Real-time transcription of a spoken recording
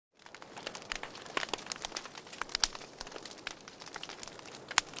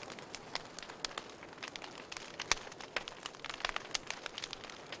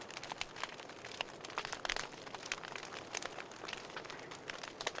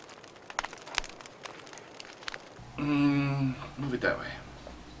it that way.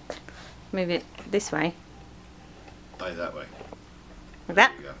 Move it this way. That way. Like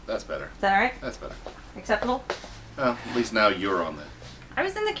that? There you go. That's better. Is that alright? That's better. Acceptable? Well, at least now you're on the... I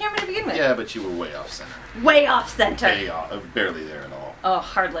was in the camera to begin with. Yeah, but you were way off center. Way off center. Way off. Barely there at all. Oh,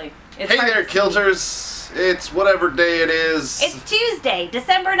 hardly. It's hey hard there, Kilters. It's whatever day it is. It's Tuesday,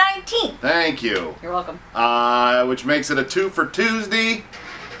 December 19th. Thank you. You're welcome. Which makes it a 2 for Tuesday,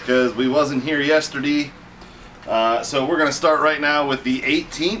 because we wasn't here yesterday. So we're going to start right now with the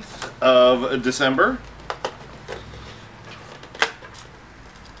 18th of December.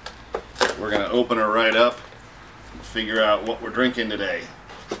 We're going to open her right up and figure out what we're drinking today.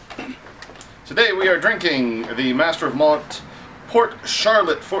 Today we are drinking the Master of Malt Port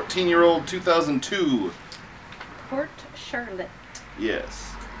Charlotte 14-year-old 2002. Port Charlotte.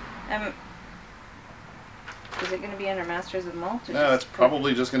 Yes. Is it going to be under Masters of Malt? No, it's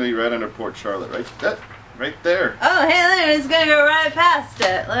probably just going to be right under Port Charlotte. Right there. Oh, hey there, it's going to go right past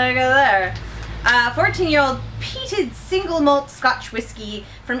it. Look at there. 14-year-old peated single malt Scotch whiskey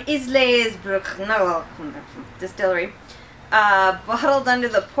from Islay's distillery. Bottled under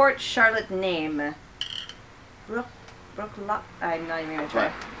the Port Charlotte name. I'm not even going to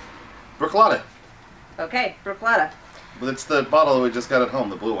try. Brooklada. Okay, Brooklada. But it's the bottle we just got at home,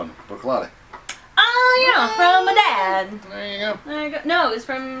 the blue one. Brooklada. Oh, yeah, from my dad. There you go. There you go. No, it was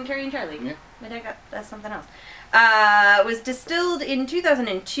from Terry and Charlie. Yeah. My dad got that's something else. Was distilled in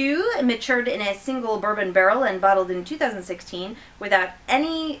 2002, matured in a single bourbon barrel, and bottled in 2016 without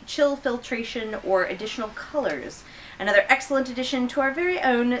any chill filtration or additional colors. Another excellent addition to our very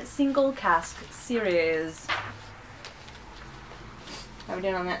own single cask series. How are we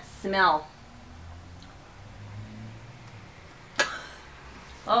doing on that smell?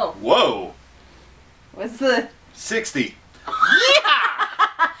 Oh. Whoa. What's the... 60.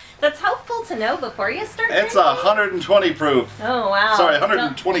 Yeah! That's helpful to know before you start drinking. It's 120 proof. Oh, wow. Sorry,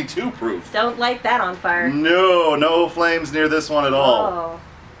 122 proof. Don't light that on fire. No flames near this one at all. Oh.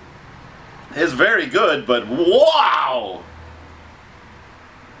 It's very good, but wow!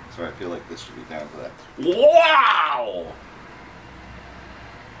 Sorry, I feel like this should be down for that. Wow!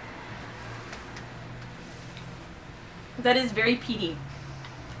 That is very peaty.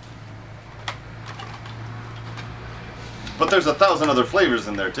 But there's 1,000 other flavors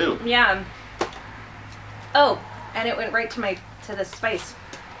in there too. Yeah. Oh, and it went right to the spice.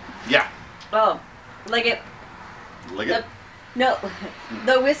 Yeah. Oh, like it. Like it? No,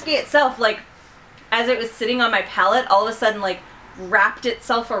 the whiskey itself, like, as it was sitting on my palate, all of a sudden, like, wrapped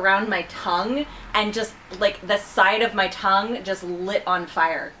itself around my tongue, and just, like, the side of my tongue just lit on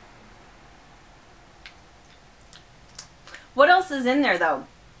fire. What else is in there, though?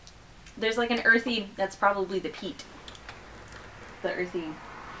 There's, like, an earthy, that's probably the peat. The earthy.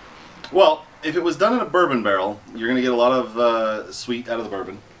 Well, if it was done in a bourbon barrel, you're going to get a lot of sweet out of the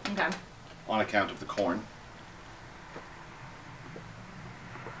bourbon. Okay. On account of the corn.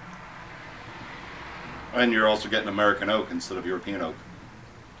 And you're also getting American oak instead of European oak.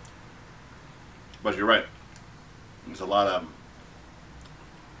 But you're right. There's a lot of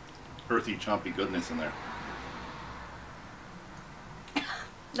earthy, chompy goodness in there.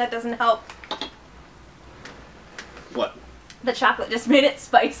 That doesn't help. What? The chocolate just made it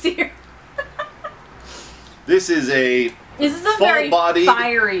spicier. This is a very body,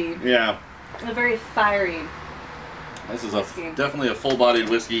 fiery. Yeah. A very fiery. This is whiskey. Definitely a full-bodied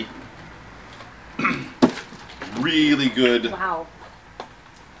whiskey. Really good. Wow.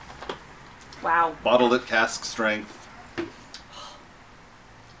 Wow. Bottled at cask strength. I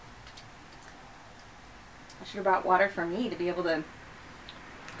should have brought water for me to be able to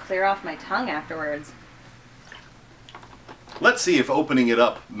clear off my tongue afterwards. Let's see if opening it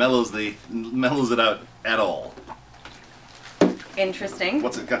up mellows it out at all. Interesting.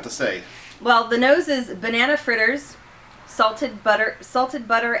 What's it got to say? Well, the nose is banana fritters, salted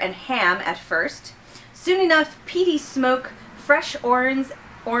butter and ham at first. Soon enough, peaty smoke, fresh orange,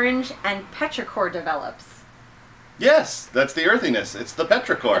 and petrichor develops. Yes, that's the earthiness. It's the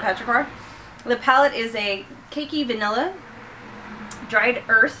petrichor. The petrichor. The palate is a cakey vanilla, dried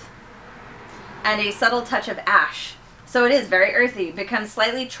earth, and a subtle touch of ash. So it is very earthy. Becomes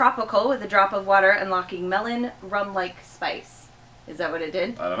slightly tropical with a drop of water, unlocking melon rum-like spice. Is that what it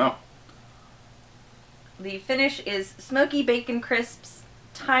did? I don't know. The finish is smoky bacon crisps,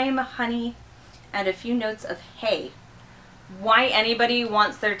 thyme, honey, and a few notes of hay. Why anybody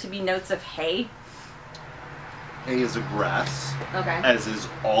wants there to be notes of hay? Hay is a grass. Okay. As is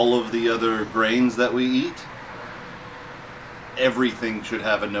all of the other grains that we eat. Everything should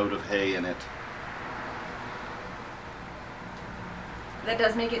have a note of hay in it. That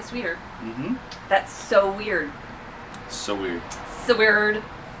does make it sweeter. Mm-hmm. That's so weird. So weird. So weird.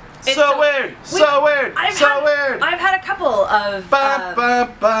 So weird. So weird. So weird. I've had a couple of. Ba,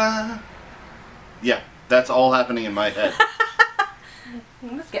 ba, ba. Yeah, that's all happening in my head.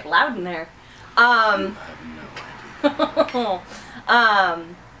 You must get loud in there. I have no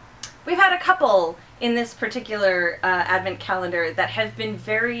idea. We've had a couple in this particular advent calendar that have been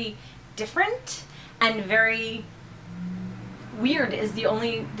very different and very weird is the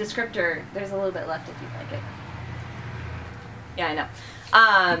only descriptor. There's a little bit left if you'd like it. Yeah, I know.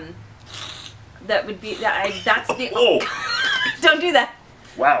 That would be that's the. Oh! Don't do that.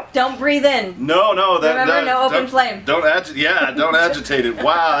 Wow. Don't breathe in. No, Remember, no open flame. Don't agitate it.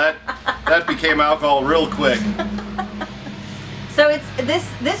 Wow, that became alcohol real quick. So it's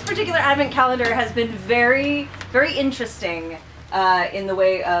this particular advent calendar has been very, very interesting in the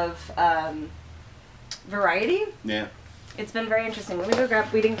way of variety. Yeah. It's been very interesting. Let me go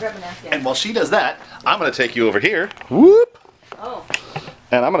grab. We didn't grab a napkin. And while she does that, I'm going to take you over here. Whoop. Oh.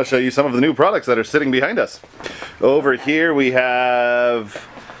 And I'm going to show you some of the new products that are sitting behind us. Over here we have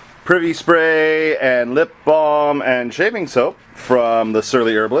Privy Spray and Lip Balm and Shaving Soap from the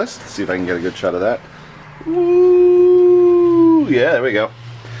Surly Herbalist. Let's see if I can get a good shot of that. Woo! Yeah, there we go.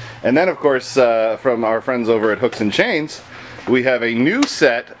 And then, of course, from our friends over at Hooks and Chains, we have a new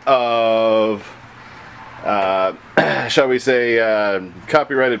set of, shall we say,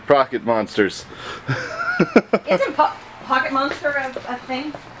 copyrighted pocket monsters. Isn't Pocket Monster a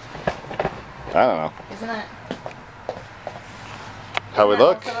thing? I don't know. Isn't that How we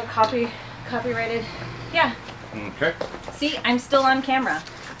look? also a copyrighted? Yeah. Okay. See, I'm still on camera.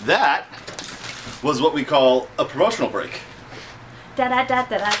 That was what we call a promotional break. Da da da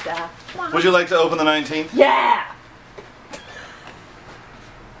da da da. Would you like to open the 19th? Yeah.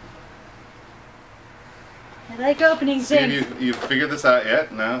 I like opening See things. if you figured this out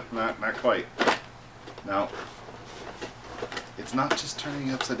yet? No, not quite. No. It's not just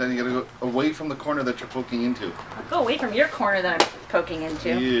turning upside down. You gotta go away from the corner that you're poking into. I'll go away from your corner that I'm poking into.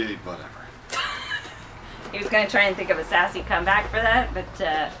 Yeah, whatever. He was going to try and think of a sassy comeback for that, but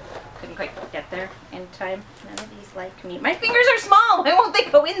couldn't quite get there in time. None of these like me. My fingers are small! Why won't they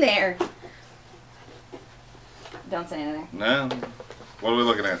go in there? Don't say anything. No. What are we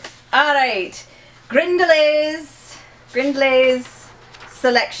looking at? Alright. Grindelay's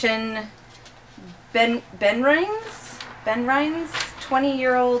Selection Ben Rhines,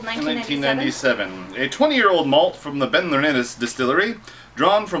 20-year-old 1997. 1997. A 20-year-old malt from the Benlernennis distillery,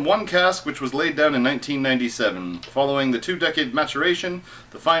 drawn from one cask which was laid down in 1997. Following the 2-decade maturation,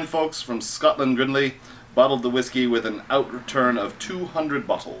 the fine folks from Scotland Grinley bottled the whiskey with an outreturn of 200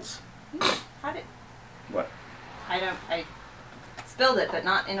 bottles. How did... What? I spilled it, but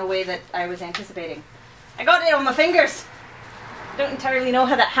not in a way that I was anticipating. I got it on my fingers! I don't entirely know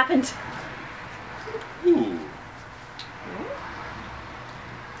how that happened. Ooh.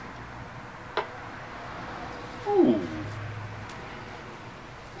 Ooh.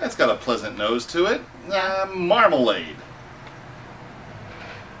 That's got a pleasant nose to it. Yeah. Marmalade.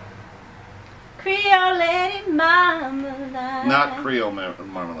 Creole marmalade. Not Creole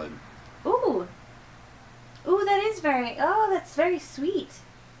marmalade. Ooh. Ooh, that is very... Oh, that's very sweet.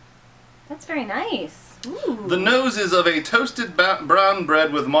 That's very nice. Ooh. The nose is of a toasted brown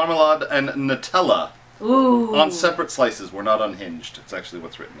bread with marmalade and Nutella. Ooh. On separate slices. We're not unhinged. It's actually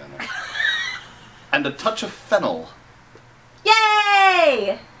what's written in there. And a touch of fennel.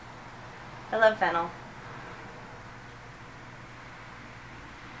 Yay! I love fennel.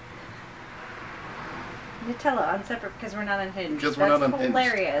 Nutella on separate because we're not unhinged. Because we're not unhinged.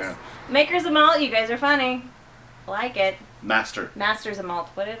 Hilarious. Yeah. Makers of malt, you guys are funny. I like it. Master. Masters of malt.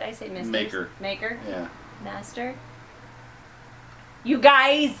 What did I say? Misters? Maker. Maker? Yeah. Master? You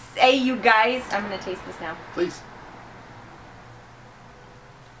guys! Hey, you guys! I'm gonna taste this now. Please.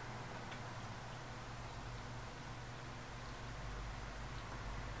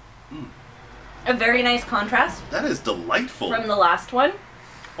 A very nice contrast That is delightful. from the last one.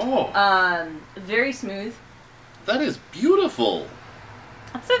 Oh. Very smooth. That is beautiful.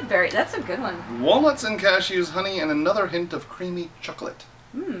 That's a good one. Walnuts and cashews, honey, and another hint of creamy chocolate.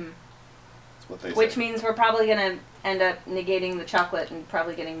 Hmm. That's what they say. Which means we're probably gonna end up negating the chocolate and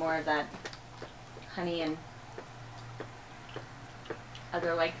probably getting more of that honey and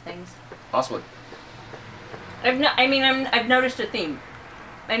other like things. Possibly. I've noticed a theme.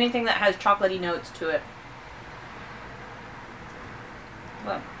 Anything that has chocolatey notes to it.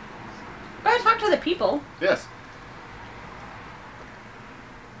 Well, gotta talk to the people. Yes.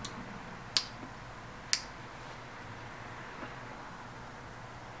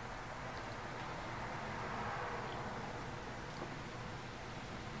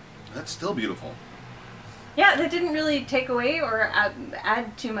 That's still beautiful. Yeah, that didn't really take away or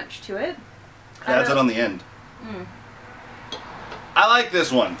add too much to it. Adds it on the end. Mm. I like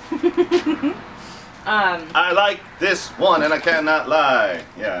this one. I like this one, and I cannot lie.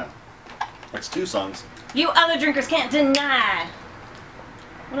 Yeah. It's 2 songs. You other drinkers can't deny.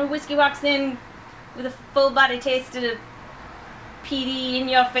 When a whiskey walks in with a full body taste of PD in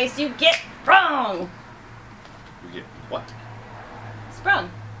your face, you get sprung. You get what? Sprung.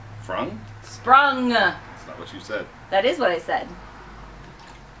 Frung? Sprung. That's not what you said. That is what I said.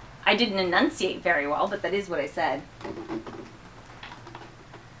 I didn't enunciate very well, but that is what I said.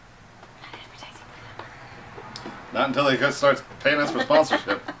 Not until they starts paying us for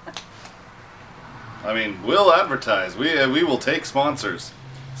sponsorship. I mean, we'll advertise. We will take sponsors.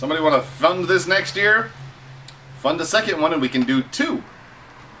 Somebody want to fund this next year? Fund a second one and we can do 2. Ooh.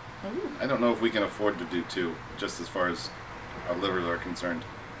 I don't know if we can afford to do 2, just as far as our livers are concerned.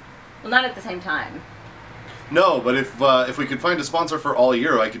 Well, not at the same time. No, but if we could find a sponsor for all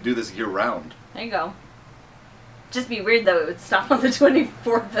year, I could do this year round. There you go. Just be weird though, it would stop on the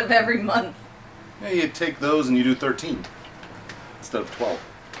 24th of every month. Yeah, you take those and you do 13 instead of 12.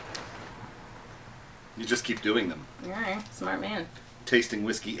 You just keep doing them. Alright, smart man. Tasting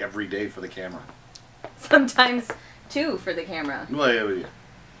whiskey every day for the camera. Sometimes 2 for the camera. Well, yeah.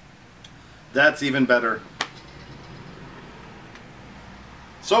 That's even better.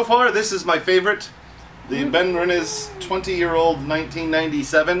 So far, this is my favorite. The Ben Rennes 20-year-old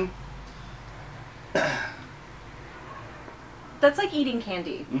 1997. That's like eating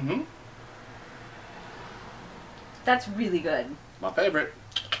candy. Mm-hmm. That's really good. My favorite.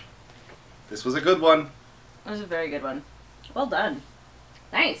 This was a good one. That was a very good one. Well done.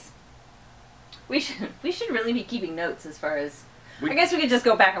 Nice. We should really be keeping notes as far as... I guess we could just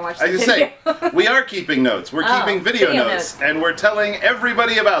go back and watch the video. Say, we are keeping notes. We're keeping video notes. And we're telling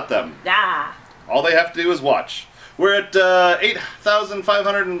everybody about them. Ah. All they have to do is watch. We're at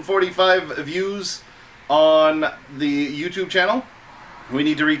 8,545 views on the YouTube channel. We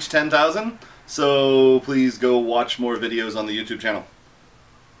need to reach 10,000. So please go watch more videos on the YouTube channel.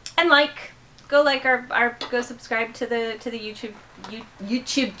 And go subscribe to the YouTube channel.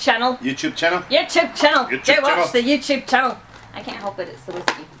 YouTube channel? YouTube channel. YouTube watch the YouTube channel. I can't help it, it's the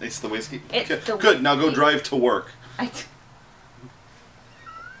whiskey. It's the whiskey? It's the Good, whiskey. now go drive to work.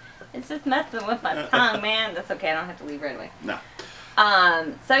 It's just messing with my tongue, man. That's okay, I don't have to leave right away. No.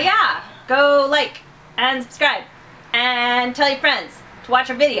 So yeah, go like and subscribe and tell your friends to watch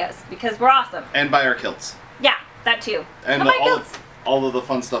our videos because we're awesome. And buy our kilts. Yeah, that too. And buy kilts. all of the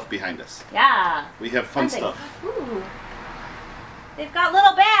fun stuff behind us. Yeah. We have fun stuff. Ooh. They've got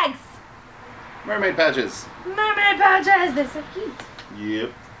little bags. Mermaid patches. Mermaid patches. They're so cute.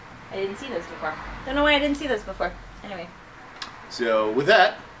 Yep. I didn't see those before. Don't know why I didn't see those before. Anyway. So with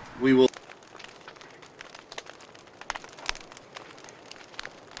that, we will